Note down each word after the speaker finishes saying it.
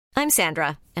I'm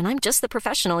Sandra, and I'm just the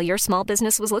professional your small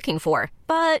business was looking for.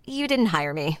 But you didn't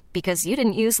hire me because you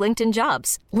didn't use LinkedIn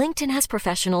Jobs. LinkedIn has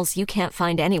professionals you can't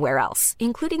find anywhere else,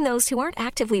 including those who aren't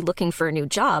actively looking for a new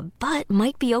job, but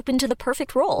might be open to the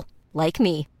perfect role, like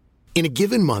me. In a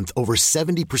given month, over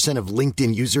 70% of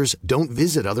LinkedIn users don't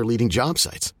visit other leading job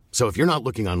sites. So if you're not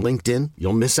looking on LinkedIn,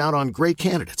 you'll miss out on great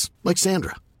candidates like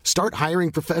Sandra. Start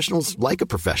hiring professionals like a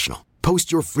professional.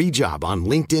 Post your free job on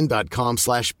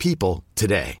linkedin.com/people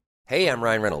today. Hey, I'm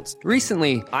Ryan Reynolds.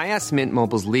 Recently, I asked Mint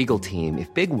Mobile's legal team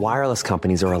if big wireless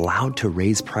companies are allowed to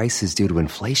raise prices due to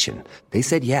inflation. They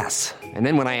said yes. And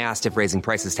then when I asked if raising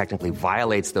prices technically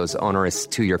violates those onerous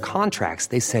 2-year contracts,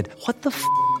 they said, "What the f***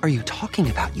 are you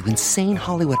talking about, you insane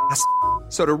Hollywood ass?"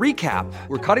 So to recap,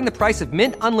 we're cutting the price of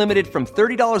Mint Unlimited from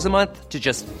 $30 a month to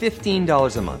just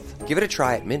 $15 a month. Give it a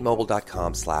try at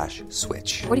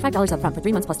mintmobile.com/switch. $45 up front for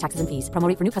 3 months plus taxes and fees. Promo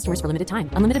rate for new customers for limited time.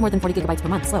 Unlimited more than 40 gigabytes per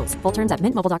month. Slows full terms at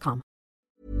mintmobile.com.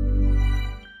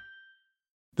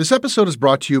 This episode is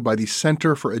brought to you by the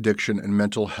Center for Addiction and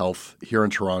Mental Health here in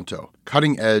Toronto.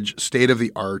 Cutting edge,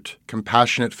 state-of-the-art,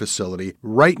 compassionate facility.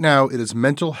 Right now, it is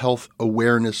Mental Health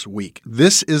Awareness Week.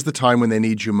 This is the time when they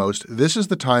need you most. This is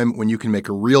the time when you can make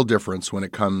a real difference when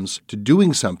it comes to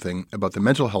doing something about the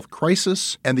mental health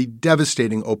crisis and the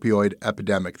devastating opioid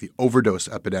epidemic, the overdose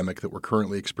epidemic that we're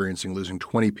currently experiencing, losing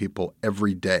 20 people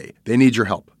every day. They need your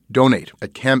help. Donate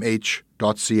at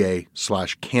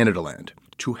camh.ca/Canadaland.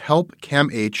 to help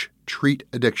CAMH treat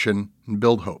addiction and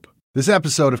build hope. This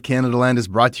episode of Canada Land is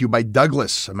brought to you by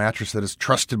Douglas, a mattress that is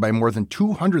trusted by more than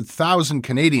 200,000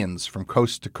 Canadians from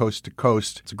coast to coast to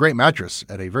coast. It's a great mattress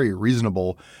at a very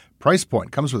reasonable price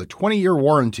point. Comes with a 20-year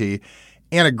warranty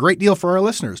and a great deal for our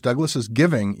listeners. Douglas is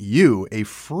giving you a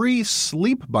free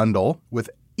sleep bundle with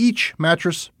each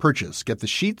mattress purchase. Get the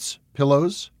sheets,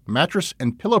 pillows, mattress,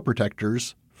 and pillow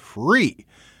protectors free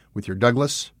with your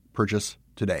Douglas purchase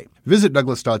today. Visit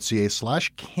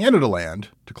douglas.ca/Canadaland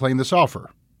to claim this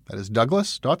offer. That is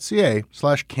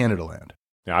douglas.ca/Canadaland.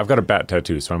 Yeah, I've got a bat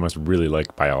tattoo, so I must really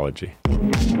like biology.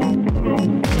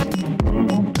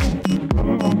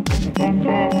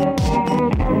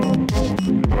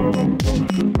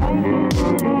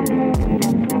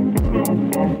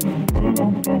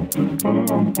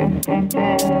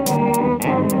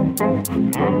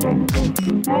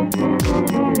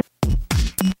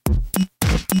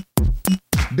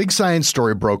 Big science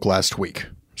story broke last week. It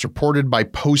was reported by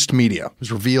Post Media. It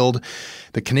was revealed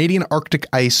the Canadian Arctic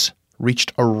ice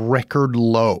reached a record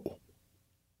low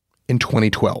in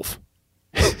 2012.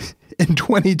 In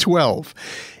 2012.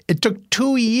 It took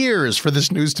 2 years for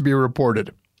this news to be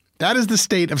reported. That is the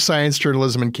state of science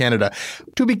journalism in Canada.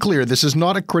 To be clear, this is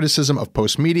not a criticism of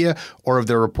Post Media or of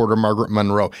their reporter Margaret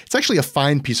Munro. It's actually a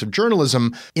fine piece of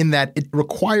journalism in that it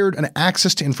required an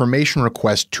access to information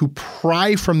request to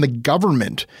pry from the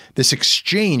government this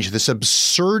exchange, this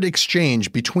absurd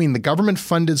exchange between the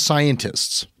government-funded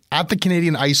scientists at the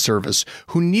Canadian Ice Service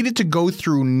who needed to go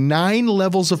through 9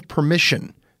 levels of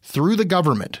permission through the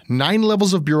government, 9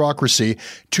 levels of bureaucracy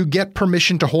to get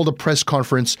permission to hold a press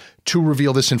conference to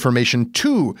reveal this information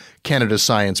to Canada's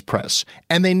science press.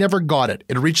 And they never got it.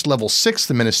 It reached level 6,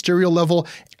 the ministerial level,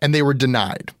 and they were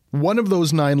denied. One of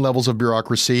those 9 levels of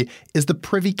bureaucracy is the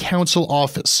Privy Council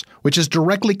office, which is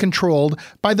directly controlled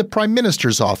by the Prime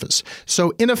Minister's office.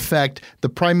 So in effect, the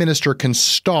Prime Minister can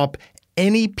stop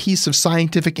any piece of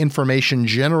scientific information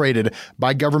generated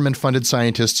by government-funded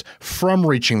scientists from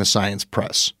reaching the science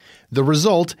press. The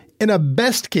result, in a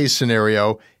best-case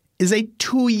scenario, is a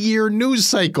 2-year news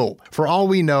cycle. For all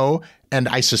we know, and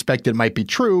I suspect it might be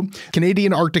true,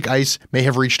 Canadian Arctic ice may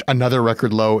have reached another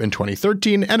record low in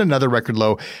 2013 and another record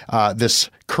low this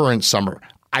current summer.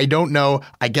 I don't know.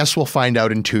 I guess we'll find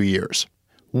out in 2 years.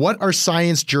 What are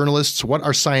science journalists, what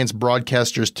are science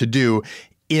broadcasters to do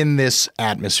in this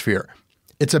atmosphere?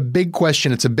 It's a big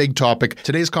question. It's a big topic.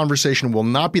 Today's conversation will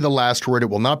not be the last word.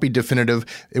 It will not be definitive.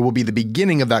 It will be the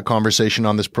beginning of that conversation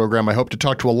on this program. I hope to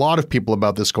talk to a lot of people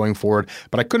about this going forward,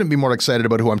 but I couldn't be more excited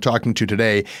about who I'm talking to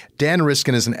today. Dan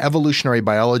Riskin is an evolutionary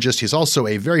biologist. He's also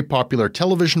a very popular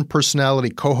television personality,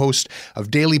 co-host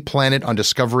of Daily Planet on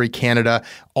Discovery Canada,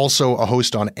 also a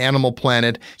host on Animal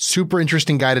Planet. Super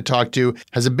interesting guy to talk to.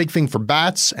 Has a big thing for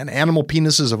bats and animal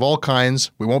penises of all kinds.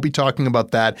 We won't be talking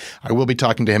about that. I will be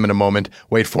talking to him in a moment.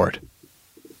 Wait for it.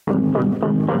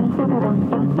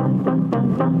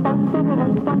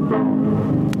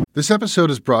 This episode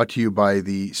is brought to you by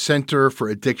the Center for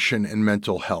Addiction and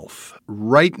Mental Health.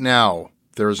 Right now,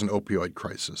 there is an opioid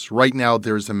crisis. Right now,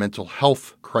 there is a mental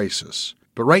health crisis.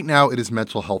 But right now, it is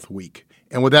Mental Health Week.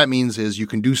 And what that means is you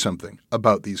can do something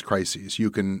about these crises. You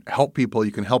can help people.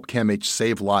 You can help CAMH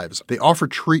save lives. They offer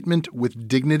treatment with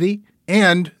dignity,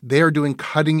 and they are doing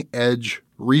cutting-edge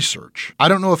research. I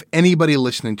don't know if anybody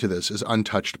listening to this is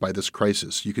untouched by this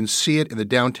crisis. You can see it in the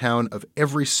downtown of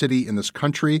every city in this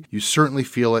country. You certainly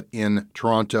feel it in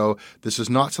Toronto. This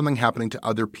is not something happening to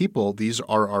other people. These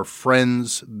are our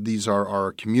friends. These are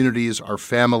our communities, our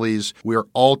families. We are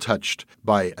all touched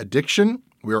by addiction.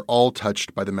 We are all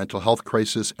touched by the mental health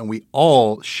crisis, and we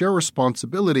all share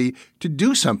responsibility to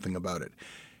do something about it.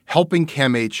 Helping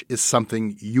CAMH is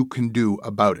something you can do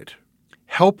about it.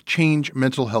 Help change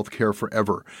mental health care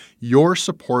forever. Your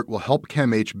support will help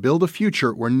CAMH build a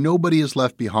future where nobody is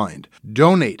left behind.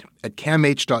 Donate at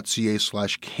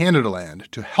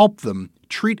camh.ca/Canadaland to help them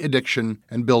treat addiction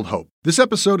and build hope. This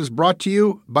episode is brought to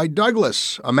you by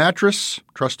Douglas, a mattress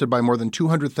trusted by more than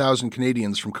 200,000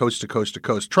 Canadians from coast to coast to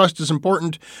coast. Trust is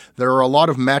important. There are a lot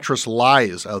of mattress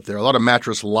lies out there, a lot of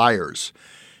mattress liars.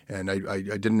 And I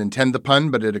didn't intend the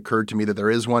pun, but it occurred to me that there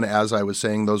is one as I was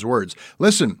saying those words.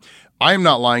 Listen, I am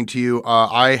not lying to you.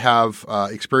 I have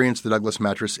experienced the Douglas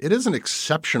mattress. It is an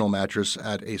exceptional mattress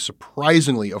at a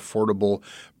surprisingly affordable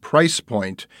price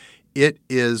point. It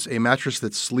is a mattress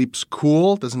that sleeps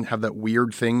cool, doesn't have that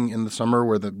weird thing in the summer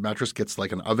where the mattress gets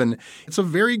like an oven. It's a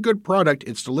very good product.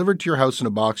 It's delivered to your house in a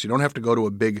box. You don't have to go to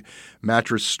a big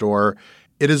mattress store.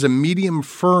 It is a medium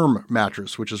firm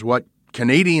mattress, which is what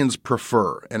Canadians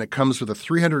prefer, and it comes with a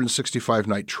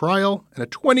 365-night trial and a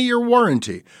 20-year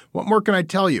warranty. What more can I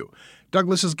tell you?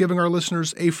 Douglas is giving our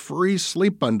listeners a free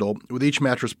sleep bundle with each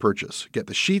mattress purchase. Get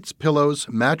the sheets, pillows,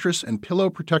 mattress, and pillow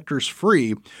protectors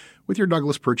free with your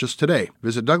Douglas purchase today.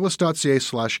 Visit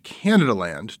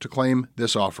douglas.ca/Canadaland to claim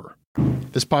this offer.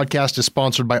 This podcast is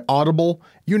sponsored by Audible.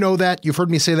 You know that. You've heard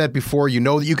me say that before. You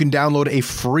know that you can download a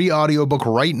free audiobook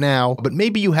right now, but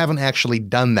maybe you haven't actually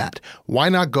done that. Why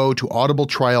not go to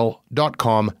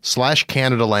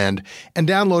audibletrial.com/Canadaland and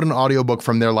download an audiobook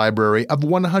from their library of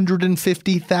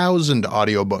 150,000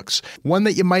 audiobooks. One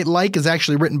that you might like is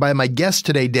actually written by my guest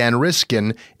today, Dan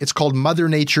Riskin. It's called Mother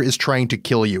Nature is Trying to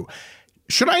Kill You.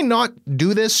 Should I not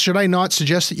do this? Should I not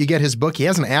suggest that you get his book? He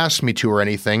hasn't asked me to or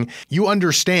anything. You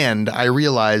understand, I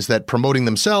realize that promoting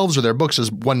themselves or their books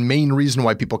is one main reason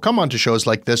why people come onto shows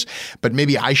like this, but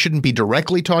maybe I shouldn't be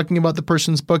directly talking about the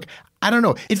person's book. I don't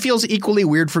know. It feels equally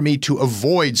weird for me to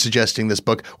avoid suggesting this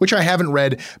book, which I haven't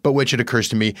read, but which it occurs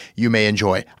to me you may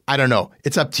enjoy. I don't know.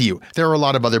 It's up to you. There are a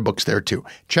lot of other books there too.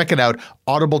 Check it out,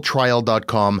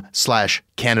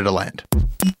 audibletrial.com/Canadaland.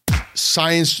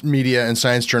 Science media and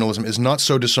science journalism is not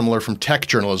so dissimilar from tech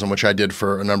journalism, which I did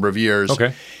for a number of years.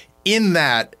 Okay. In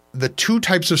that, the two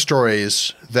types of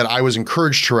stories that I was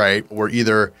encouraged to write were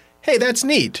either, hey, that's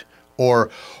neat, or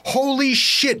holy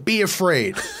shit, be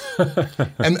afraid.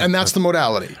 and that's the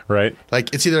modality. Right.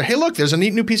 Like, it's either, hey, look, there's a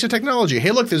neat new piece of technology.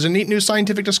 Hey, look, there's a neat new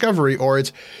scientific discovery. Or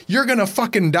it's, you're going to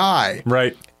fucking die.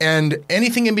 Right. And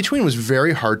anything in between was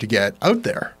very hard to get out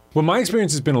there. Well, my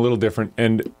experience has been a little different,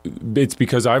 and it's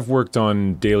because I've worked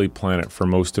on Daily Planet for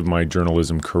most of my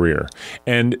journalism career.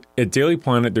 And at Daily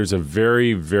Planet, there's a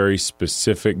very, very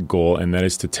specific goal, and that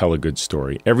is to tell a good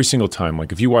story every single time.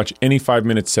 Like if you watch any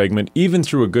 5-minute segment, even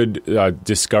through a good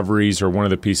Discoveries or one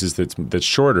of the pieces that's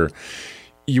shorter,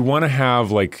 you want to have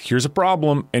like, here's a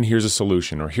problem and here's a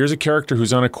solution, or here's a character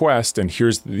who's on a quest and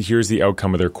here's the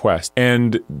outcome of their quest.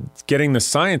 And getting the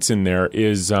science in there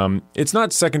is, it's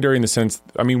not secondary in the sense,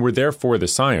 I mean, we're there for the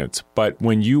science, but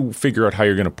when you figure out how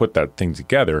you're going to put that thing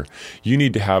together, you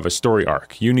need to have a story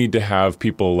arc. You need to have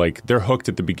people like, they're hooked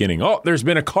at the beginning. Oh, there's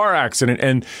been a car accident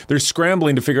and they're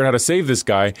scrambling to figure out how to save this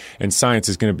guy. And science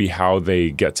is going to be how they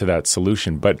get to that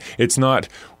solution. But it's not,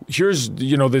 here's,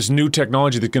 this new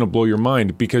technology that's going to blow your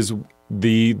mind, because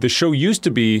the show used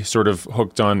to be sort of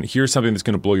hooked on, here's something that's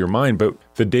going to blow your mind, but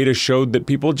the data showed that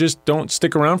people just don't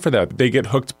stick around for that. They get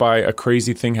hooked by a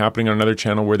crazy thing happening on another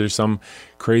channel where there's some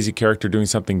crazy character doing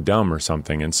something dumb or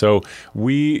something. And so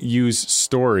we use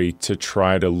story to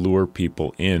try to lure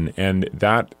people in. And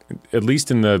that, at least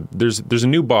there's a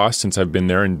new boss since I've been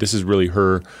there, and this is really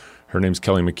her name's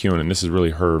Kelly McEwen, and this is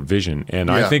really her vision. And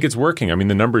I think it's working. I mean,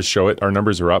 the numbers show it. Our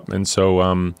numbers are up. And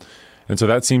so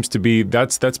that seems to be,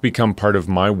 that's become part of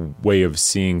my way of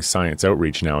seeing science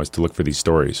outreach now, is to look for these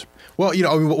stories. Well,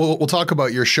 we'll talk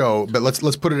about your show, but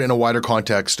let's put it in a wider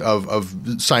context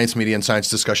of science media and science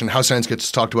discussion, how science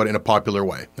gets talked about in a popular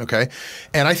way, okay?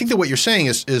 And I think that what you're saying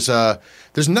is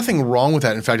there's nothing wrong with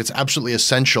that. In fact, it's absolutely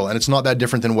essential, and it's not that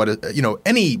different than what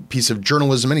any piece of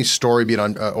journalism, any story, be it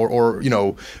on or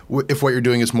if what you're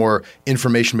doing is more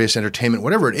information-based entertainment,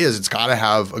 whatever it is, it's got to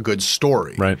have a good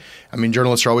story. Right. I mean,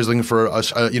 journalists are always looking for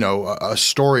a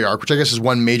story arc, which I guess is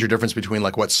one major difference between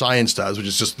like what science does, which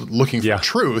is just looking for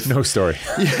truth. No story.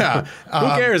 Yeah.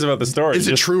 Who cares about the story? Is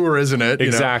it true or isn't it?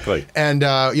 Exactly. And,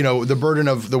 the burden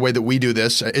of the way that we do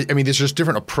this, there's just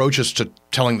different approaches to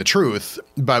telling the truth,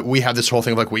 but we have this whole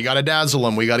thing of like, we got to dazzle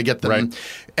them, we got to get them. Right.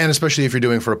 And especially if you're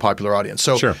doing for a popular audience.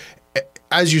 So, sure.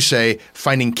 As you say,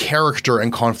 finding character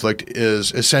and conflict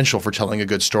is essential for telling a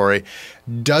good story.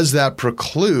 Does that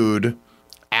preclude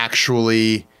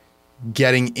actually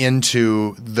getting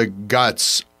into the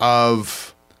guts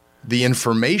of the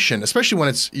information, especially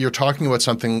when you're talking about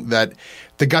something that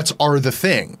the guts are the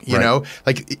thing, you know?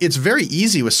 Like, it's very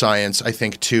easy with science, I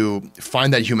think, to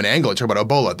find that human angle. Talk about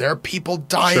Ebola. There are people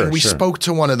dying. We spoke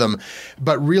to one of them.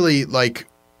 But really, like,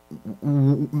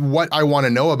 what I want to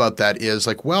know about that is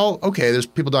like, well, okay, there's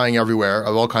people dying everywhere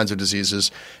of all kinds of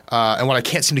diseases. And what I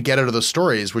can't seem to get out of those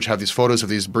stories, which have these photos of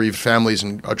these bereaved families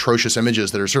and atrocious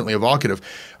images that are certainly evocative.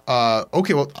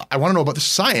 Okay, well, I want to know about the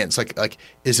science. Like,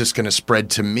 is this going to spread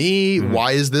to me? Mm-hmm.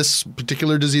 Why is this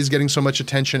particular disease getting so much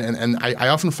attention? And I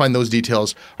often find those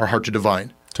details are hard to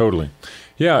divine. Totally.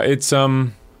 Yeah, it's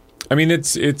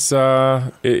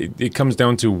it comes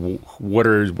down to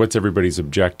what's everybody's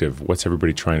objective? What's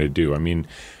everybody trying to do? I mean,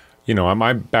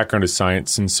 my background is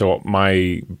science, and so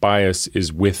my bias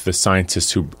is with the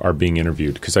scientists who are being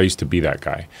interviewed because I used to be that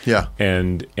guy. Yeah.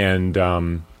 And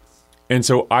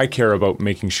so I care about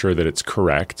making sure that it's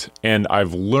correct. And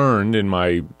I've learned in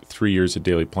my 3 years at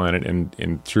Daily Planet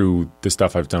and through the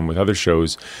stuff I've done with other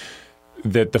shows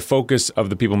that the focus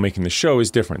of the people making the show is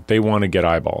different. They want to get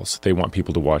eyeballs. They want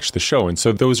people to watch the show. And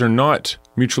so those are not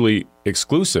mutually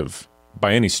exclusive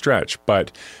by any stretch,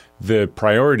 but the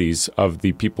priorities of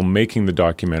the people making the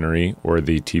documentary or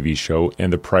the TV show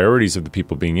and the priorities of the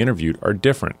people being interviewed are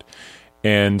different.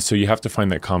 And so you have to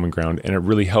find that common ground, and it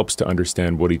really helps to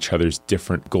understand what each other's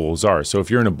different goals are. So if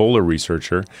you're an Ebola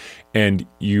researcher and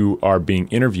you are being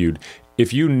interviewed,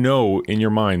 if you know in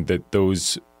your mind that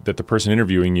the person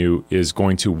interviewing you is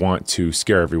going to want to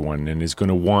scare everyone and is going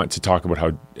to want to talk about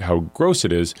how gross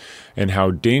it is and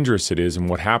how dangerous it is and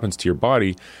what happens to your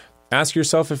body, ask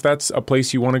yourself if that's a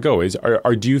place you want to go.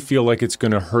 Or do you feel like it's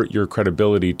going to hurt your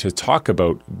credibility to talk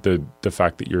about the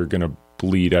fact that you're going to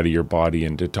bleed out of your body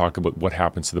and to talk about what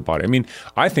happens to the body? I mean,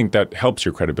 I think that helps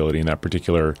your credibility in that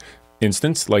particular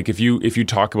instance. Like if you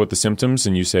talk about the symptoms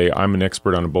and you say, I'm an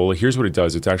expert on Ebola, here's what it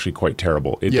does. It's actually quite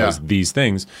terrible. It does these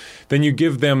things. Then you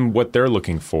give them what they're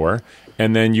looking for.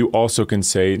 And then you also can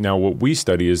say, now what we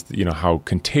study is, how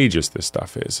contagious this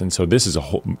stuff is. And so this is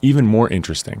even more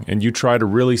interesting. And you try to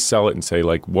really sell it and say,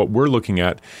 like, what we're looking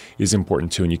at is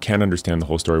important too. And you can't understand the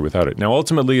whole story without it. Now,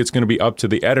 ultimately, it's going to be up to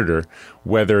the editor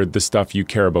whether the stuff you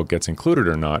care about gets included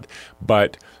or not.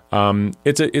 But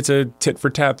it's a tit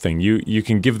for tat thing. You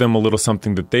can give them a little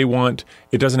something that they want.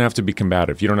 It doesn't have to be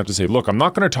combative. You don't have to say, look, I'm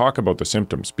not going to talk about the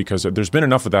symptoms because there's been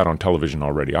enough of that on television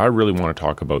already. I really want to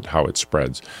talk about how it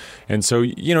spreads. And so,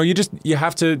 you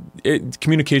have to,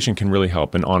 communication can really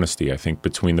help, and honesty, I think,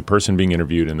 between the person being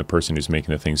interviewed and the person who's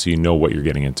making the thing, so you know what you're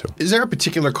getting into. Is there a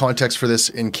particular context for this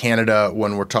in Canada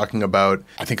when we're talking about,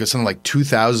 I think it was something like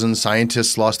 2,000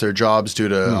 scientists lost their jobs due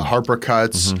to Harper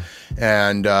cuts,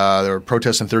 and there were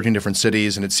protests in 13 different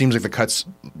cities, and it seems like the cuts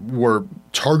were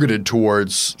targeted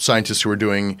towards scientists who were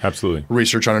doing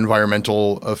research on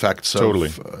environmental effects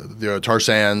of the tar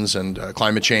sands and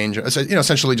climate change.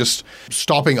 Essentially just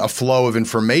stopping a flow of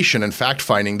information and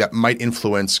fact-finding that might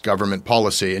influence government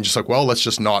policy, and just like, well, let's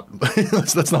just not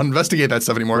let's not investigate that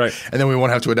stuff anymore, and then we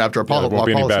won't have to adapt our policy. There won't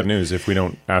be any bad news if we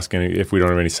don't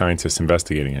have any scientists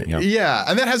investigating it. Yeah,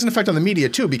 and that has an effect on the media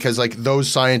too, because like those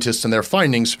scientists and their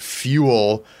findings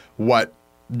fuel what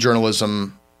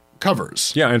journalism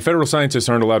covers. Yeah, and federal scientists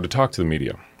aren't allowed to talk to the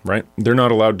media, right? They're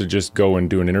not allowed to just go and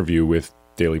do an interview with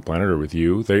Daily Planet or with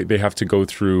you. They have to go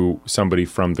through somebody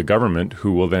from the government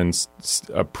who will then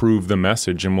approve the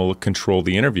message and will control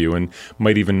the interview and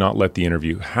might even not let the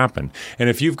interview happen. And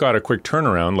if you've got a quick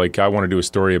turnaround, like I want to do a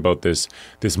story about this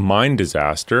mine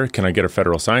disaster, can I get a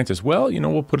federal scientist? Well,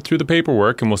 we'll put it through the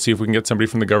paperwork and we'll see if we can get somebody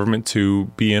from the government to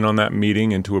be in on that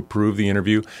meeting and to approve the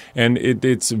interview. And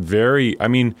it's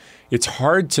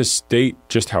hard to state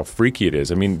just how freaky it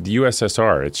is. I mean, the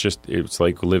USSR, it's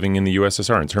like living in the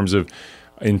USSR in terms of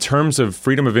in terms of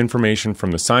freedom of information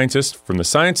from the scientists, from the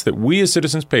science that we as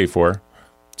citizens pay for,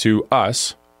 to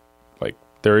us, like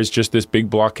there is just this big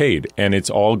blockade, and it's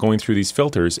all going through these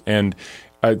filters. And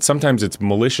sometimes it's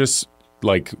malicious,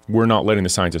 like we're not letting the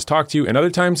scientists talk to you, and other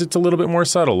times it's a little bit more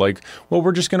subtle, like, well,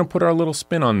 we're just going to put our little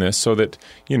spin on this so that,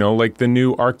 like the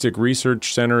new Arctic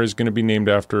Research Center is going to be named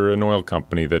after an oil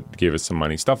company that gave us some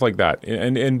money, stuff like that.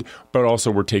 But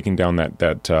also we're taking down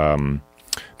that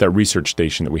research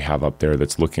station that we have up there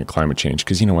that's looking at climate change,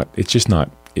 because you know what, it's just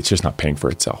not paying for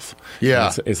itself.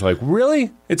 Yeah. It's like,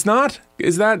 really? It's not?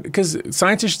 Is that because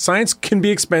science can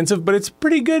be expensive, but it's a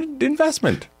pretty good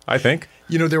investment, I think.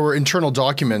 There were internal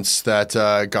documents that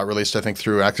got released, I think,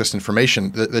 through Access to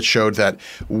Information that showed that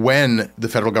when the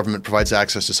federal government provides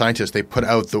access to scientists, they put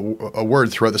out a word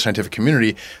throughout the scientific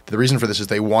community. The reason for this is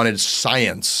they wanted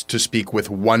science to speak with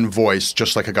one voice,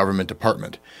 just like a government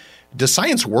department. Does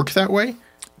science work that way?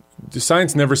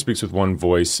 Science never speaks with one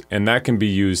voice, and that can be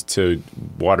used to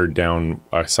water down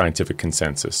a scientific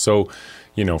consensus. So,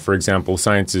 for example,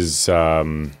 science is,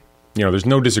 there's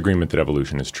no disagreement that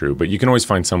evolution is true, but you can always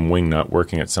find some wingnut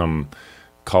working at some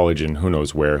college in who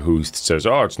knows where who says,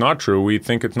 oh, it's not true, we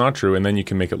think it's not true, and then you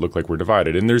can make it look like we're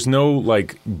divided. And there's no,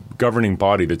 governing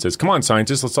body that says, come on,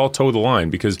 scientists, let's all toe the line,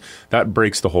 because that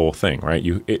breaks the whole thing, right?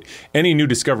 Any new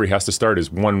discovery has to start as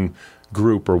one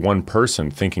group or one person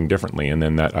thinking differently, and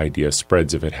then that idea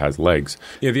spreads if it has legs.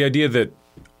 Yeah, the idea that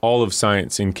all of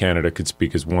science in Canada could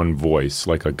speak as one voice,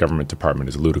 like a government department,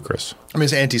 is ludicrous. I mean,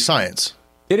 it's anti-science.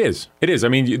 It is. I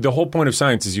mean, the whole point of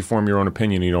science is you form your own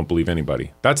opinion and you don't believe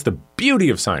anybody. That's the beauty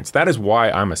of science. That is why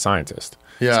I'm a scientist.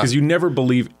 Yeah. Because you never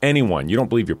believe anyone. You don't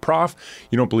believe your prof.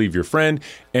 You don't believe your friend.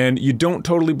 And you don't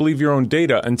totally believe your own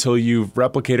data until you've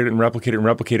replicated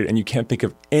it, and you can't think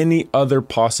of any other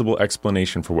possible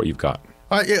explanation for what you've got.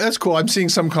 Yeah, that's cool. I'm seeing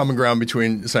some common ground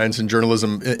between science and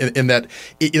journalism in that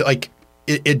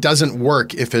it doesn't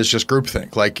work if it's just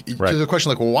groupthink. Right. There's a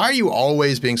question well, why are you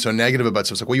always being so negative about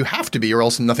stuff? It's well, you have to be, or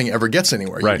else nothing ever gets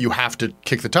anywhere. Right. You have to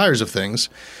kick the tires of things,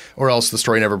 or else the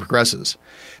story never progresses.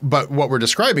 But what we're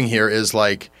describing here is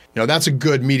that's a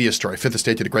good media story. Fifth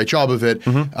Estate did a great job of it.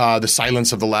 Mm-hmm. The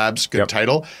Silence of the Labs, good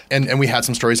title. And we had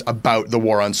some stories about the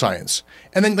war on science.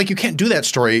 And then you can't do that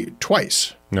story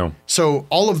twice. No. So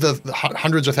all of the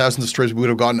hundreds of thousands of stories we would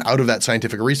have gotten out of that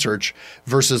scientific research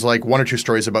versus one or two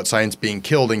stories about science being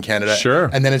killed in Canada. Sure.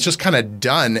 And then it's just kind of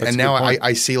done. That's and now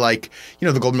I see the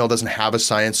Globe and Mail doesn't have a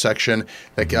science section.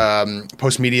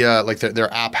 Post Media,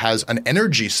 their app has an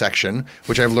energy section,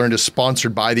 which I've learned is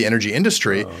sponsored by the energy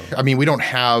industry. Oh. I mean, we don't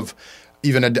have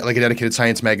even a dedicated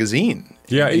science magazine.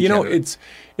 Yeah,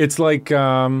 it's like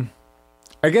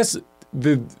I guess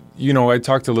I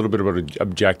talked a little bit about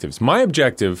objectives. My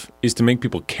objective is to make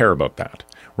people care about that,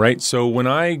 right? So when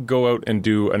I go out and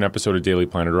do an episode of Daily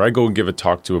Planet, or I go and give a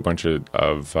talk to a bunch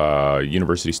of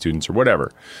university students or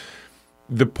whatever,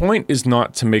 the point is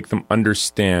not to make them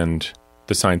understand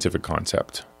the scientific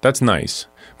concept. That's nice.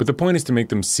 But the point is to make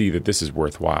them see that this is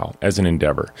worthwhile as an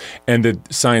endeavor, and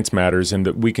that science matters, and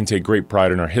that we can take great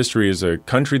pride in our history as a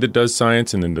country that does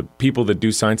science, and then the people that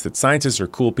do science, that scientists are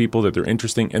cool people, that they're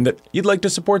interesting, and that you'd like to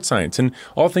support science. And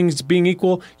all things being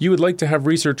equal, you would like to have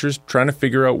researchers trying to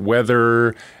figure out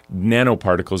whether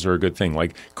nanoparticles are a good thing,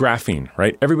 like graphene,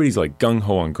 right? Everybody's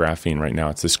gung-ho on graphene right now.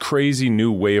 It's this crazy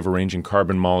new way of arranging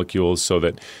carbon molecules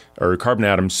or carbon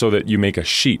atoms so that you make a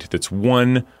sheet that's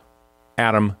one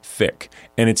atom thick,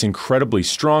 and it's incredibly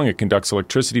strong. It conducts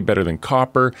electricity better than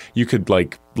copper. You could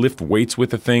lift weights with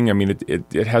the thing. I mean,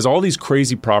 it has all these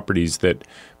crazy properties that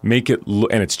make it,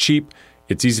 and it's cheap.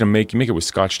 It's easy to make. You make it with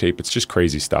Scotch tape. It's just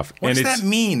crazy stuff. What does that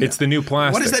mean? It's the new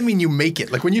plastic. What does that mean? You make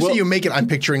it when you say you make it. I'm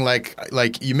picturing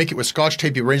you make it with Scotch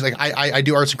tape. You arrange I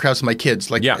do arts and crafts with my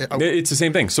kids. It's the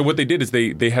same thing. So what they did is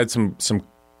they had some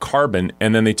carbon,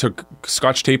 and then they took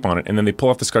Scotch tape on it, and then they pull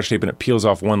off the Scotch tape, and it peels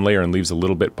off one layer and leaves a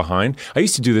little bit behind. I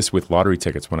used to do this with lottery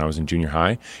tickets when I was in junior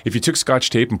high. If you took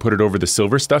Scotch tape and put it over the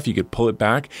silver stuff, you could pull it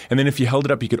back, and then if you held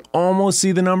it up, you could almost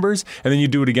see the numbers, and then you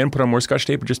do it again, put on more Scotch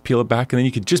tape, and just peel it back, and then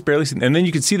you could just barely see, and then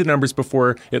you could see the numbers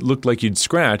before it looked like you'd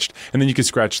scratched, and then you could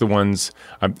scratch the ones.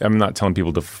 I'm not telling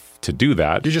people to do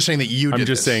that. You're just saying that you did I'm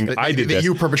just this. saying I did that this.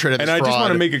 You perpetrated this fraud. And I just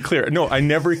want to fraud. make it clear. No, I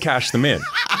never cashed them in.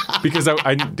 because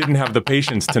I didn't have the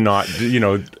patience to not,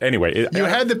 anyway. You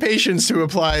had the patience to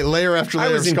apply layer after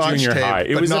layer of Scotch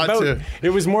tape. It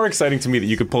was more exciting to me that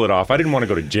you could pull it off. I didn't want to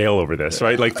go to jail over this,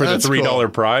 right? Like for the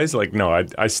 $3 prize. Like, no,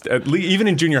 even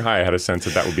in junior high, I had a sense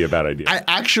that would be a bad idea. I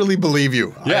actually believe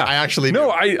you. Yeah. I actually do.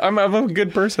 No, I'm a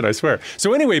good person, I swear.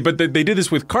 So anyway, but they did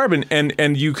this with carbon,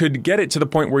 and you could get it to the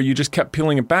point where you just kept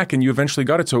peeling it back, and you eventually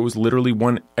got it. So it was literally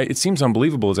one. It seems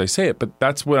unbelievable as I say it, but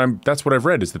that's what I've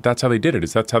read is that's how they did it.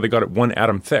 Is that's how they got it one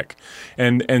atom thick,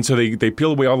 and so they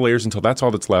peel away all the layers until that's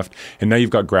all that's left, and now you've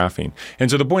got graphene.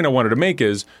 And so the point I wanted to make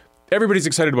is, everybody's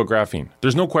excited about graphene.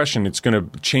 There's no question it's going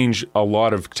to change a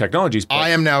lot of technologies. I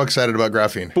am now excited about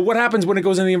graphene. But what happens when it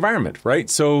goes in the environment, right?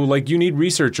 So, like, you need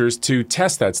researchers to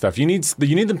test that stuff. You need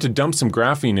them to dump some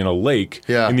graphene in a lake,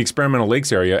 in the experimental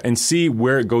lakes area, and see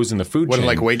where it goes in the food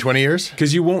chain. Wait 20 years?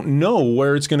 Because you won't know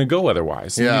where it's going to go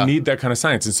otherwise. Yeah. You need that kind of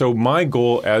science. And so my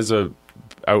goal as a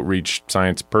outreach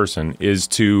science person is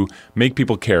to make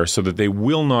people care so that they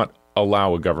will not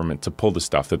allow a government to pull the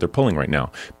stuff that they're pulling right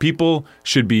now. People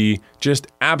should be just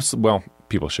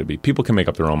people can make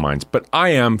up their own minds, but I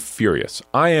am furious.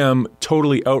 I am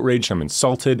totally outraged. I'm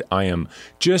insulted. I am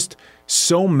just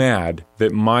so mad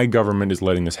that my government is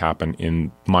letting this happen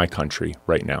in my country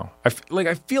right now. I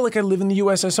feel like I live in the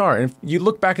USSR. And if you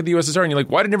look back at the USSR and you're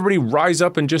like, why didn't everybody rise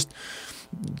up and just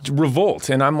revolt?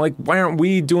 And I'm like, why aren't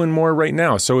we doing more right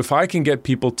now? So if I can get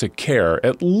people to care,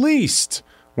 at least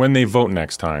when they vote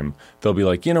next time, they'll be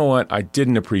like, you know what? I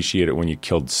didn't appreciate it when you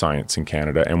killed science in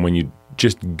Canada and when you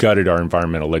just gutted our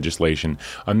environmental legislation.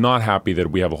 I'm not happy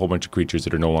that we have a whole bunch of creatures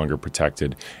that are no longer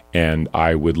protected, and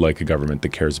I would like a government that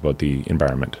cares about the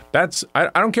environment. I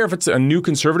don't care if it's a new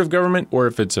conservative government or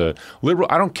if it's a liberal.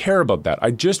 I don't care about that.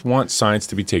 I just want science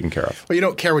to be taken care of. Well, you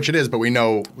don't care which it is, but we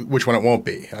know which one it won't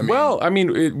be.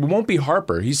 It won't be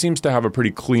Harper. He seems to have a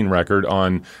pretty clean record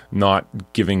on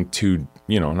not giving to,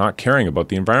 not caring about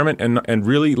the environment and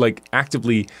really like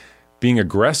actively being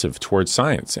aggressive towards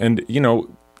science. And,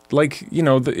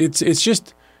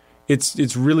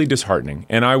 it's really disheartening,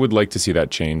 and I would like to see that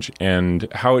change. And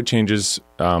how it changes,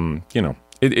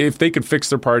 if they could fix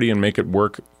their party and make it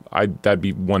work, that'd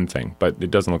be one thing. But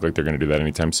it doesn't look like they're going to do that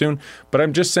anytime soon. But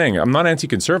I'm just saying, I'm not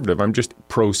anti-conservative. I'm just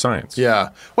pro-science.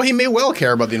 Yeah. Well, he may well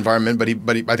care about the environment, but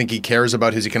I think he cares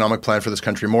about his economic plan for this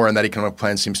country more, and that economic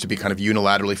plan seems to be kind of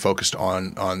unilaterally focused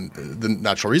on the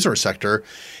natural resource sector.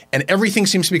 And everything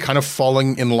seems to be kind of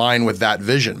falling in line with that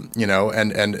vision,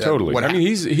 and totally.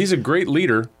 He's a great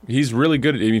leader. He's really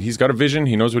good. He's got a vision.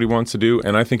 He knows what he wants to do,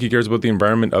 and I think he cares about the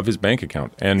environment of his bank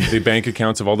account and the bank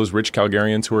accounts of all those rich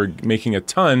Calgarians who are making a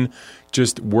ton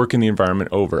just working the environment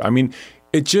over.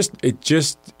 It just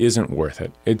isn't worth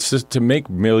it. It's just to make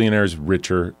millionaires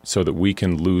richer so that we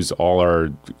can lose all our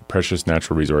precious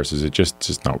natural resources. It's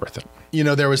just not worth it.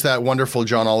 There was that wonderful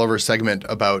John Oliver segment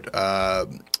about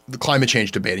the climate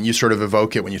change debate, and you sort of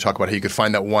evoke it when you talk about how you could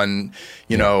find that one,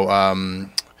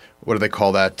 what do they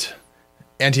call that?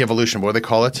 Anti-evolution. What do they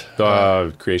call it?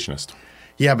 Creationist.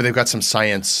 Yeah, but they've got some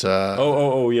science. Yeah.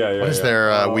 What is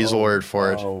their weasel word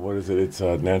for it? Oh, what is it? It's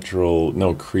natural.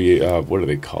 No, what do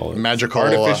they call it? Magical.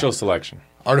 Artificial selection.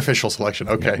 Artificial selection.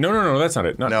 Okay. No, that's not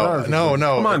it. No.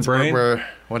 Come on, brain.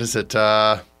 What is it?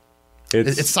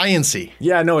 It's science-y.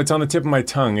 Yeah, no, it's on the tip of my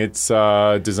tongue. It's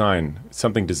design.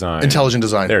 Something design. Intelligent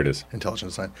design. There it is.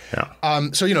 Intelligent design. Yeah.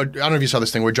 So, I don't know if you saw this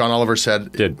thing where John Oliver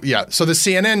said... Yeah. So the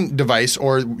CNN device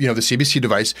or, the CBC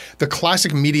device, the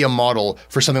classic media model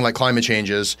for something like climate change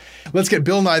is, let's get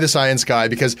Bill Nye the Science Guy,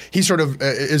 because he sort of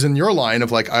is in your line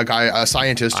of like a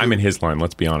scientist. I'm in his line.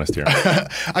 Let's be honest here.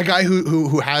 A guy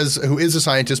who is a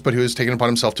scientist, but who has taken upon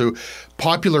himself to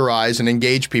popularize and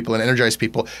engage people and energize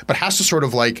people, but has to sort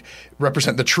of like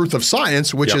represent the truth of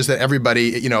science, which is that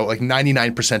everybody, like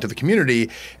 99% of the community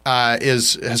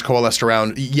has coalesced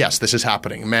around, yes, this is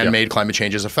happening. Man-made climate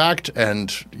change is a fact,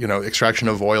 and, extraction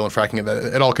of oil and fracking,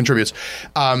 it all contributes.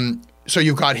 So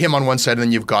you've got him on one side, and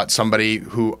then you've got somebody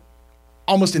who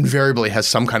almost invariably has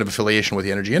some kind of affiliation with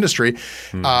the energy industry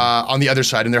on the other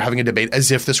side, and they're having a debate as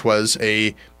if this was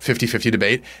a 50-50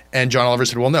 debate. And John Oliver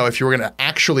said, well, no, if you were going to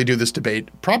actually do this debate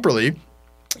properly,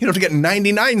 you'd have to get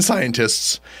 99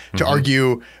 scientists to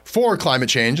argue for climate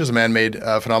change as a man-made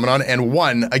phenomenon and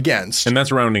one against. And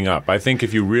that's rounding up. I think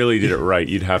if you really did it right,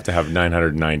 you'd have to have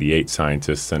 998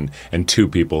 scientists and two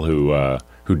people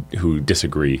who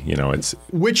disagree. It's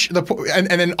and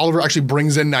then Oliver actually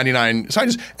brings in 99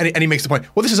 scientists, and he makes the point.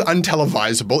 Well, this is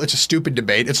untelevisable. It's a stupid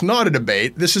debate. It's not a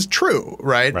debate. This is true,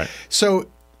 right? Right. So,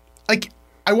 like,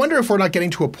 I wonder if we're not getting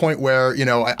to a point where,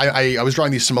 I was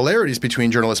drawing these similarities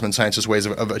between journalism and science as ways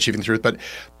of achieving truth, but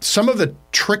some of the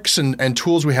tricks and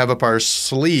tools we have up our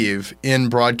sleeve in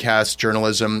broadcast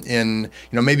journalism, in,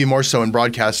 maybe more so in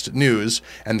broadcast news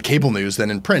and cable news than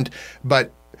in print,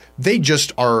 but they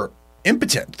just are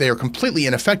impotent. They are completely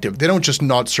ineffective. They don't just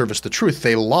not service the truth.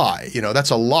 They lie.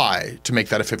 That's a lie to make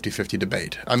that a 50-50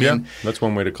 debate. I mean, that's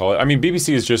one way to call it. I mean,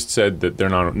 BBC has just said that they're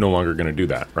no longer going to do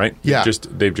that, right? Yeah.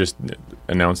 They've just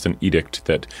announced an edict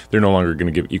that they're no longer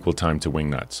going to give equal time to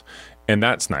wingnuts. And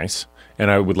that's nice. And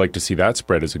I would like to see that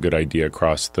spread as a good idea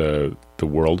across the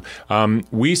world.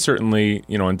 We certainly,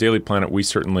 on Daily Planet,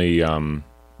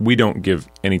 we don't give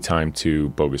any time to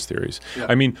bogus theories. Yeah.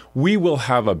 I mean, we will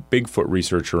have a Bigfoot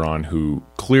researcher on who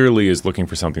clearly is looking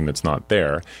for something that's not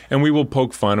there, and we will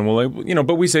poke fun, and we'll,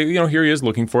 but we say, here he is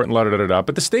looking for it, and la-da-da-da-da.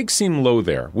 But the stakes seem low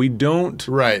there. We don't.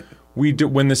 Right. We do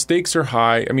when the stakes are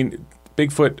high. I mean,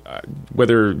 Bigfoot,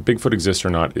 whether Bigfoot exists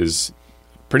or not, is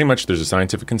pretty much there's a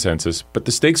scientific consensus, but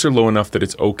the stakes are low enough that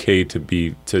it's okay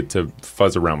to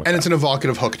fuzz around with and that. It's an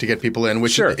evocative hook to get people in,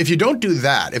 which if you don't do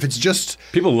that, if it's just...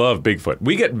 People love Bigfoot.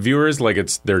 We get viewers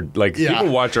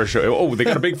people watch our show. Oh, they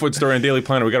got a Bigfoot story on Daily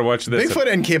Planet. We got to watch this.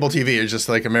 Bigfoot and cable TV is just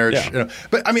like a marriage. Yeah.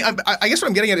 But I mean, I guess what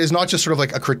I'm getting at is not just sort of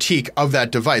like a critique of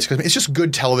that device, because it's just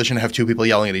good television to have two people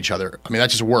yelling at each other. I mean, that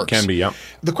just works. Can be, yeah.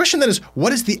 The question then is,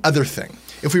 what is the other thing?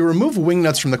 If we remove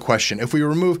wingnuts from the question, if we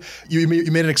remove... You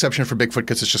made an exception for Bigfoot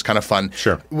because it's just kind of fun.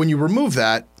 Sure. When you remove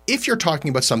that, if you're talking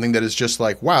about something that is just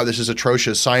like, wow, this is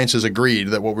atrocious, science has agreed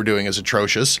that what we're doing is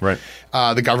atrocious. Right.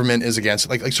 The government is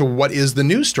against it. So what is the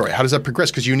news story? How does that progress?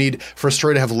 Because for a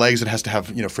story to have legs, it has to have,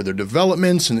 further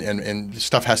developments and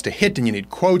stuff has to hit, and you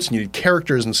need quotes and you need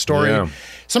characters and story. Yeah.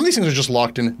 Some of these things are just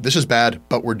locked in. This is bad,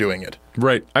 but we're doing it.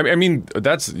 Right. I mean,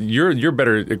 you're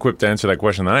better equipped to answer that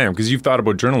question than I am, because you've thought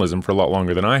about journalism for a lot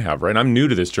longer than I have, right? I'm new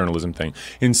to this journalism thing.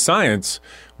 In science,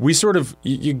 we sort of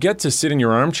you get to sit in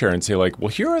your armchair and say like, well,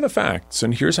 here are the facts,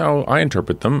 and here's how I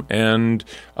interpret them, and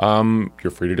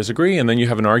you're free to disagree, and then you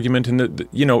have an argument, and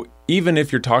even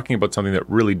if you're talking about something that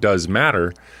really does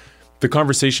matter, the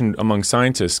conversation among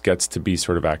scientists gets to be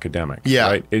sort of academic,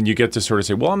 right? And you get to sort of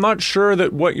say, well, I'm not sure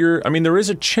that there is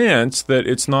a chance that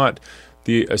it's not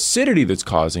the acidity that's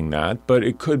causing that, but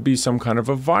it could be some kind of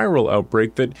a viral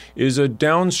outbreak that is a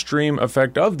downstream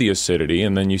effect of the acidity,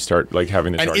 and then you start like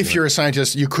having this argument. If you're a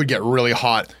scientist, you could get really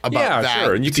hot about that. Yeah,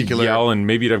 sure. And you could yell, and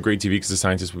maybe you'd have great TV because the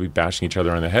scientists would be bashing each other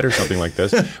on the head or something like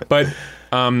this. But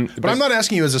I'm not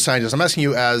asking you as a scientist. I'm asking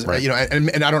you as, right.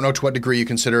 And I don't know to what degree you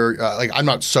consider, I'm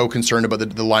not so concerned about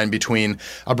the line between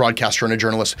a broadcaster and a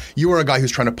journalist. You are a guy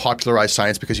who's trying to popularize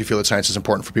science because you feel that science is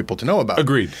important for people to know about.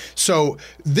 Agreed. So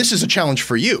this is a challenge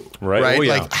for you, right? Oh,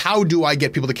 yeah. Like, how do I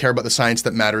get people to care about the science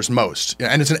that matters most?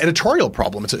 And it's an editorial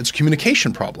problem. It's a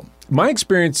communication problem. My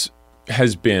experience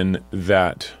has been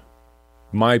that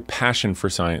my passion for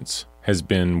science has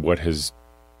been what has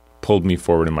pulled me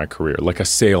forward in my career, like a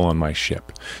sail on my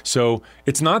ship. So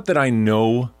it's not that I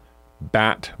know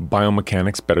bat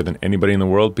biomechanics better than anybody in the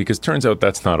world, because it turns out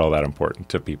that's not all that important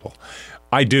to people.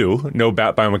 I do know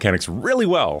bat biomechanics really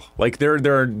well. Like there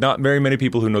are not very many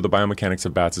people who know the biomechanics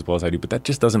of bats as well as I do, but that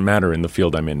just doesn't matter in the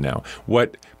field I'm in now.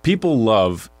 What people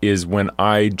love is when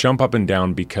I jump up and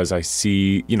down because I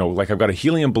see, like I've got a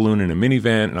helium balloon in a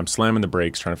minivan and I'm slamming the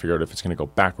brakes trying to figure out if it's going to go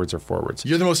backwards or forwards.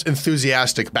 You're the most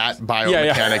enthusiastic bat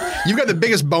biomechanic. Yeah. You've got the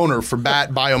biggest boner for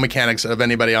bat biomechanics of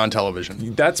anybody on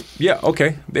television.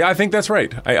 Okay. I think that's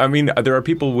right. I mean, there are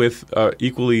people with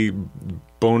equally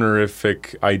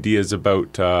bonerific ideas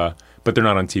about, but they're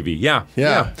not on TV.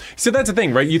 Yeah. So that's the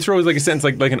thing, right? You throw like a sentence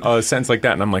like a sentence like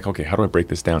that, and I'm like, okay, how do I break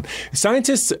this down?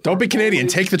 Scientists don't be Canadian.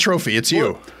 Take the trophy. It's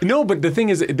you. No, but the thing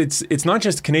is, it's not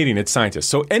just Canadian. It's scientists.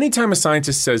 So anytime a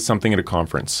scientist says something at a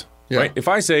conference, right? If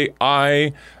I say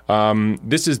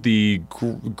this is the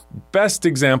best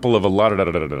example of a la da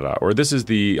da da da da, or this is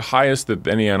the highest that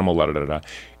any animal la da da da.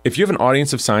 If you have an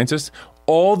audience of scientists,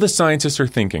 all the scientists are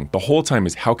thinking the whole time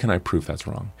is, how can I prove that's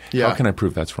wrong? Yeah. How can I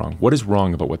prove that's wrong? What is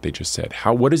wrong about what they just said?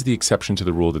 What is the exception to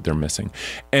the rule that they're missing?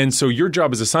 And so your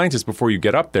job as a scientist before you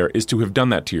get up there is to have done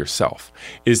that to yourself.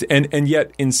 And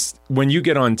yet when you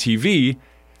get on TV,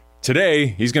 today,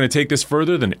 he's going to take this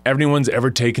further than anyone's ever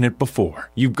taken it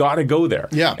before. You've got to go there.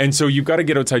 Yeah. And so you've got to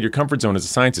get outside your comfort zone as a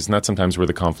scientist, and that's sometimes where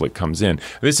the conflict comes in.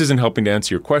 This isn't helping to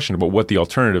answer your question about what the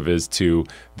alternative is to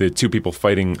the two people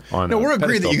fighting on. No, we're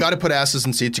agreed that you got to put asses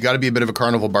in seats. You got to be a bit of a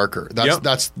carnival barker.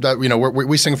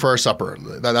 We sing for our supper.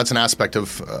 That's an aspect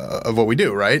of what we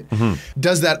do, right? Mm-hmm.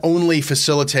 Does that only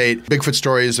facilitate Bigfoot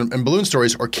stories and balloon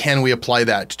stories, or can we apply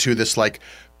that to this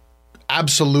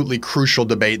absolutely crucial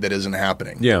debate that isn't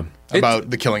happening about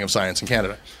the killing of science in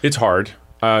Canada? It's hard.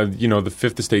 The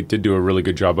Fifth Estate did do a really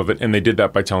good job of it, and they did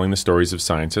that by telling the stories of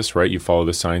scientists, right? You follow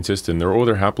the scientists, and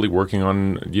they're happily working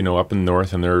on, up in the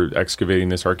north, and they're excavating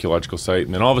this archaeological site,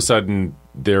 and then all of a sudden,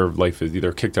 their life is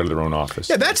they're kicked out of their own office.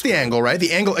 Yeah, that's the angle, right?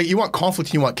 The angle, you want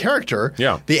conflict, you want character.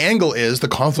 Yeah. The angle is the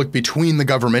conflict between the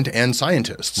government and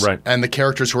scientists. Right. And the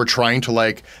characters who are trying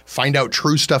to find out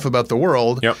true stuff about the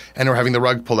world. Yep. And are having the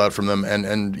rug pulled out from them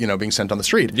and being sent on the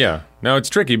street. Yeah. Now, it's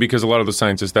tricky because a lot of the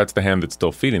scientists, that's the hand that's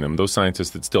still feeding them. Those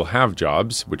scientists that still have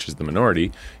jobs, which is the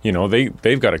minority,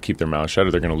 they've got to keep their mouths shut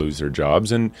or they're going to lose their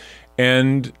jobs. And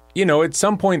at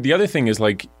some point, the other thing is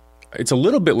it's a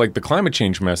little bit like the climate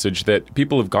change message that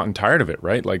people have gotten tired of it,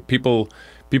 right? Like people,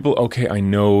 okay, I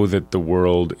know that the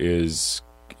world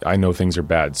I know things are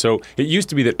bad. So it used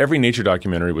to be that every nature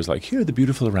documentary was like, here are the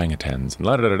beautiful orangutans, and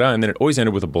la-da-da-da, and then it always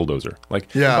ended with a bulldozer.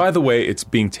 By the way, it's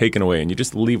being taken away, and you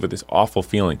just leave with this awful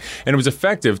feeling. And it was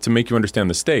effective to make you understand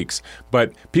the stakes,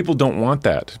 but people don't want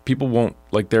that. People won't,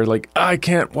 they're like, I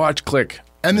can't watch, click.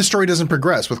 And the story doesn't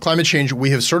progress. With climate change,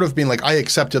 we have sort of been I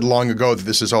accepted long ago that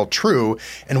this is all true,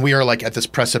 and we are at this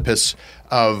precipice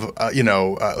of,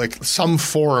 some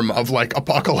form of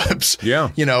apocalypse. Yeah.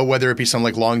 Whether it be some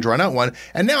long drawn out one.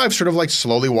 And now I've sort of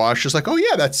slowly watched, just oh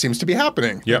yeah, that seems to be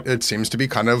happening. Yep. It seems to be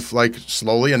kind of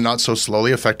slowly and not so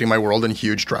slowly affecting my world in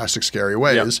huge, drastic, scary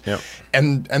ways. Yep.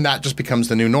 And that just becomes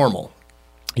the new normal.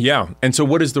 Yeah. And so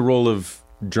what is the role of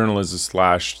journalists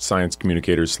 / science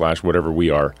communicators / whatever we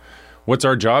are? What's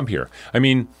our job here? I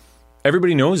mean,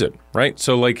 everybody knows it, right?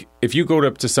 So, if you go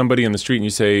up to somebody on the street and you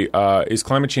say, is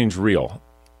climate change real?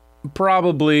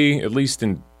 Probably, at least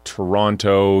in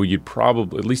Toronto,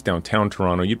 at least downtown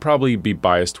Toronto, you'd probably be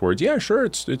biased towards, yeah, sure,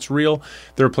 it's real.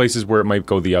 There are places where it might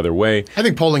go the other way. I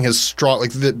think polling has strong,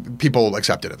 people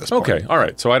accept it at this point. Okay, all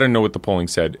right. So I don't know what the polling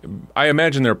said. I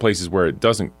imagine there are places where it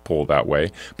doesn't poll that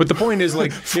way. But the point is, Fort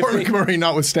McMurray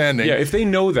notwithstanding. Yeah, if they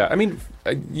know that. I mean,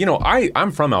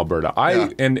 I'm from Alberta.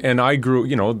 And I grew,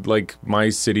 my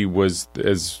city was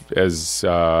as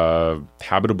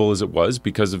habitable as it was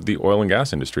because of the oil and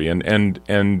gas industry. And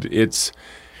it's...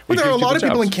 Well, there are a lot of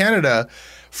people in Canada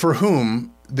for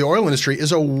whom the oil industry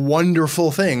is a wonderful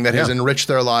thing that has enriched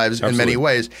their lives in many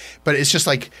ways. But it's just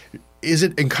is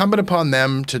it incumbent upon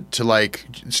them to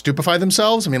stupefy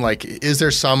themselves? I mean, is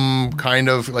there some kind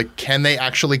of can they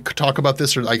actually talk about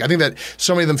this? Or I think that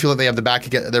so many of them feel that they have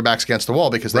their backs against the wall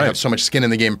because they have so much skin in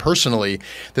the game personally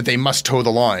that they must toe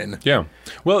the line. Yeah.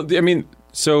 Well, I mean,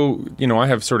 so, I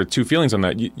have sort of two feelings on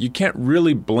that. You can't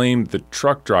really blame the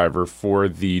truck driver for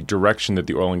the direction that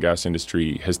the oil and gas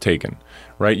industry has taken,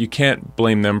 right? You can't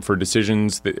blame them for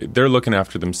decisions. They're looking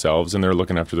after themselves and they're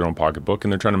looking after their own pocketbook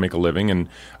and they're trying to make a living. And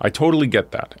I totally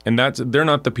get that. And they're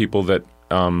not the people that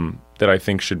I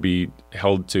think should be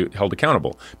held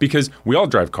accountable, because we all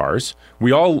drive cars.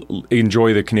 We all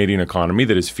enjoy the Canadian economy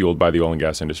that is fueled by the oil and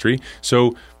gas industry.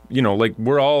 So,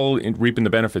 we're all reaping the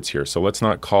benefits here. So let's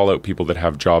not call out people that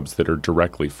have jobs that are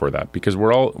directly for that, because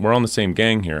we're on the same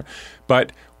gang here.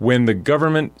 But when the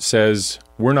government says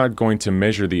we're not going to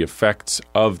measure the effects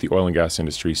of the oil and gas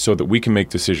industry so that we can make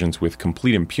decisions with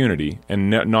complete impunity and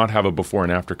not have a before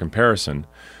and after comparison,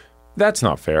 that's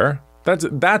not fair.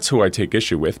 That's who I take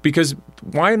issue with, because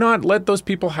why not let those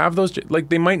people have those?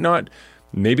 They might not.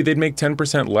 Maybe they'd make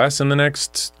 10% less in the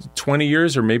next 20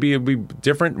 years, or maybe it'd be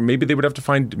different. Maybe they would have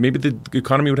to maybe the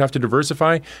economy would have to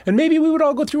diversify, and maybe we would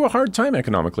all go through a hard time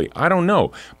economically. I don't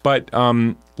know. But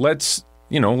let's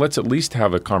at least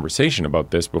have a conversation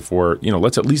about this before,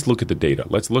 let's at least look at the data.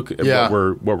 Let's look at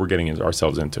what we're getting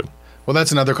ourselves into. Well,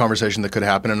 that's another conversation that could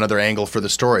happen, another angle for the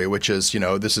story, which is,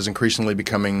 this is increasingly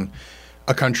becoming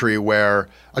a country where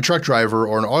a truck driver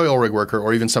or an oil rig worker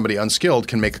or even somebody unskilled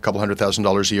can make a couple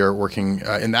 $100,000 a year working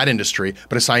in that industry,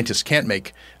 but a scientist can't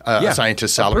make a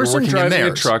scientist's salary working in theirs. A person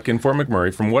driving a truck in Fort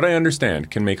McMurray, from what I understand,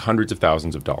 can make hundreds of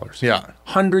thousands of dollars. Yeah.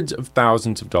 Hundreds of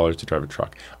thousands of dollars to drive a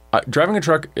truck. Driving a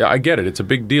truck, I get it. It's a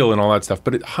big deal and all that stuff,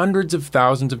 but hundreds of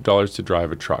thousands of dollars to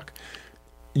drive a truck.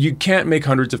 You can't make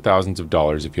hundreds of thousands of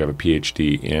dollars if you have a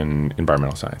PhD in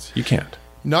environmental science. You can't.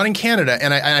 Not in Canada,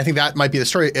 and I think that might be the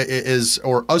story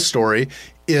or a story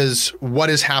is what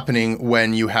is happening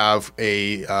when you have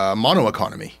a mono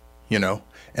economy,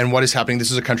 and what is happening.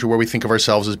 This is a country where we think of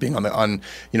ourselves as being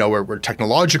we're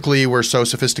technologically, we're so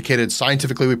sophisticated,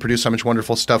 scientifically we produce so much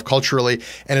wonderful stuff, culturally,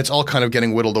 and it's all kind of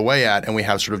getting whittled away at, and we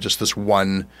have sort of just this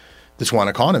one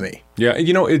economy. Yeah,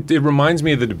 it reminds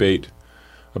me of the debate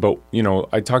about,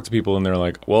 I talk to people and they're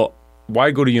like, well, why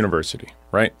go to university?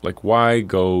 right? Like, why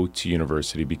go to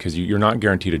university? Because you're not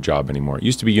guaranteed a job anymore. It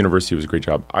used to be university was a great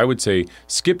job. I would say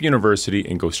skip university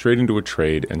and go straight into a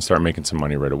trade and start making some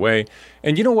money right away.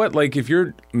 And you know what? Like, if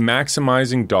you're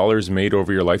maximizing dollars made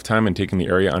over your lifetime and taking the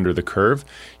area under the curve,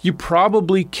 you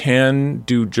probably can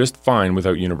do just fine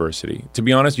without university. To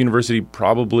be honest, university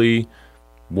probably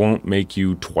won't make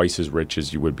you twice as rich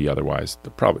as you would be otherwise.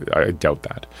 I doubt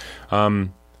that.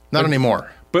 Not anymore.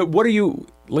 But what are you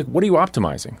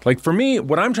optimizing? Like, for me,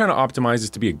 what I'm trying to optimize is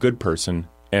to be a good person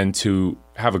and to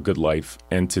have a good life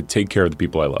and to take care of the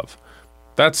people I love.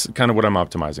 That's kind of what I'm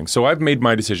optimizing. So I've made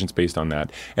my decisions based on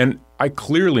that. And I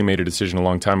clearly made a decision a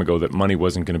long time ago that money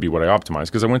wasn't going to be what I optimized,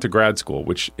 because I went to grad school,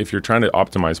 which, if you're trying to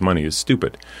optimize money, is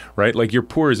stupid, right? Like, you're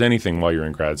poor as anything while you're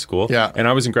in grad school. Yeah. And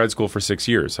I was in grad school for 6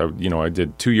 years. I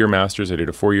did 2-year master's, I did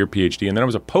a 4-year PhD, and then I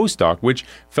was a postdoc, which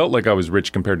felt like I was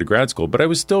rich compared to grad school, but I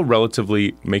was still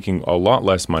relatively making a lot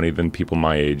less money than people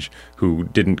my age who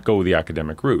didn't go the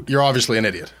academic route. You're obviously an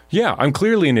idiot. Yeah, I'm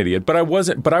clearly an idiot, but I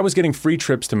wasn't. But I was getting free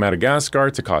trips to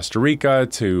Madagascar, to Costa Rica,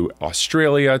 to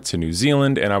Australia, to New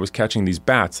Zealand, and I was catching these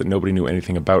bats that nobody knew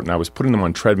anything about, and I was putting them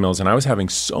on treadmills, and I was having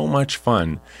so much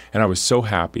fun, and I was so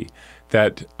happy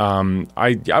that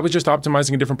I was just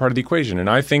optimizing a different part of the equation. And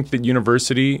I think that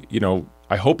university,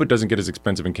 I hope it doesn't get as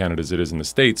expensive in Canada as it is in the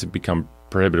States. It become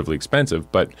prohibitively expensive,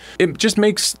 but it just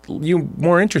makes you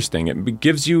more interesting. It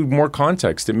gives you more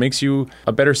context. It makes you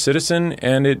a better citizen,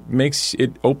 and it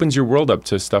opens your world up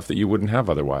to stuff that you wouldn't have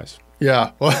otherwise.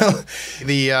 Yeah. Well,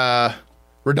 the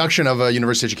reduction of a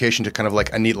university education to kind of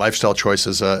like a neat lifestyle choice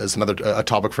is a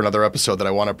topic for another episode that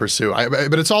I want to pursue.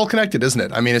 But it's all connected, isn't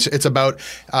it? I mean, it's about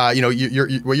what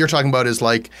you're talking about is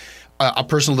like a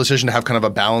personal decision to have kind of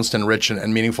a balanced and rich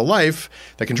and meaningful life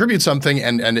that contributes something.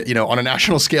 And on a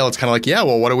national scale, it's kind of like, yeah,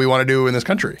 well, what do we want to do in this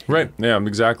country? Right. Yeah,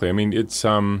 exactly. I mean, it's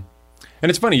and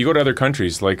it's funny. You go to other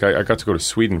countries. Like I got to go to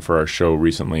Sweden for our show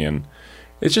recently, and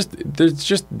there's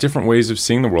just different ways of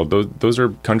seeing the world. Those are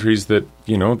countries that,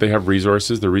 they have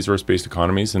resources. They're resource-based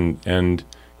economies, and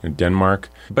Denmark.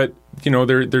 But,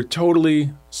 they're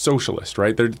totally socialist,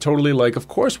 right? They're totally like, of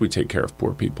course we take care of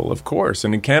poor people, of course.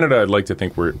 And in Canada, I'd like to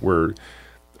think we're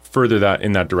further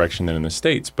in that direction than in the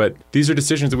States. But these are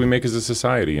decisions that we make as a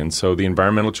society. And so the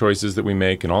environmental choices that we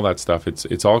make and all that stuff,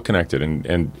 it's all connected.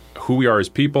 And who we are as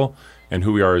people and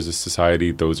who we are as a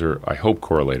society, those are, I hope,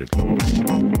 correlated.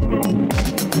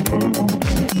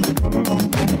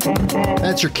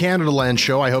 That's your Canada Land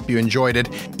show. I hope you enjoyed it.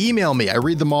 Email me. I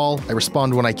read them all. I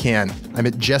respond when I can. I'm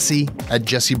at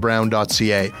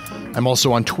jesse@jessebrown.ca. I'm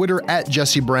also on Twitter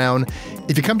 @JesseBrown.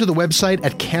 If you come to the website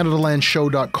at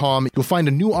CanadaLandShow.com, you'll find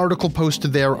a new article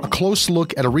posted there, a close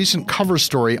look at a recent cover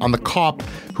story on the cop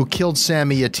who killed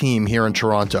Sami Yatim here in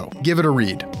Toronto. Give it a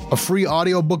read. A free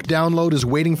audiobook download is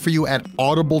waiting for you at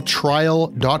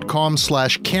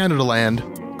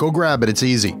audibletrial.com/CanadaLand. Go grab it. It's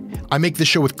easy. I make the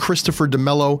show with Christopher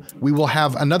DeMello. We will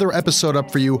have another episode up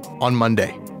for you on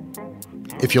Monday.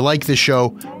 If you like this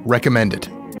show, recommend it.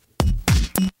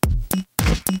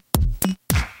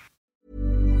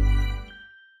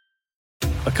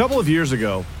 A couple of years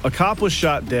ago, a cop was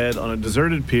shot dead on a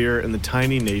deserted pier in the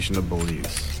tiny nation of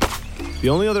Belize. The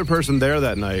only other person there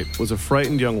that night was a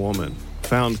frightened young woman,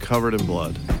 found covered in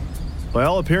blood. By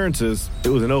all appearances, it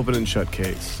was an open and shut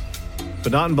case.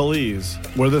 But not in Belize,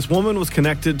 where this woman was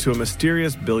connected to a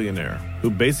mysterious billionaire who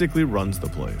basically runs the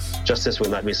place. Justice will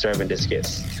not be served in this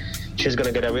case. She's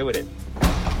going to get away with it.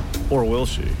 Or will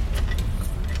she?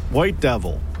 White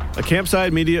Devil, a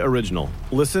Campside Media original.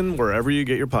 Listen wherever you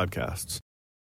get your podcasts.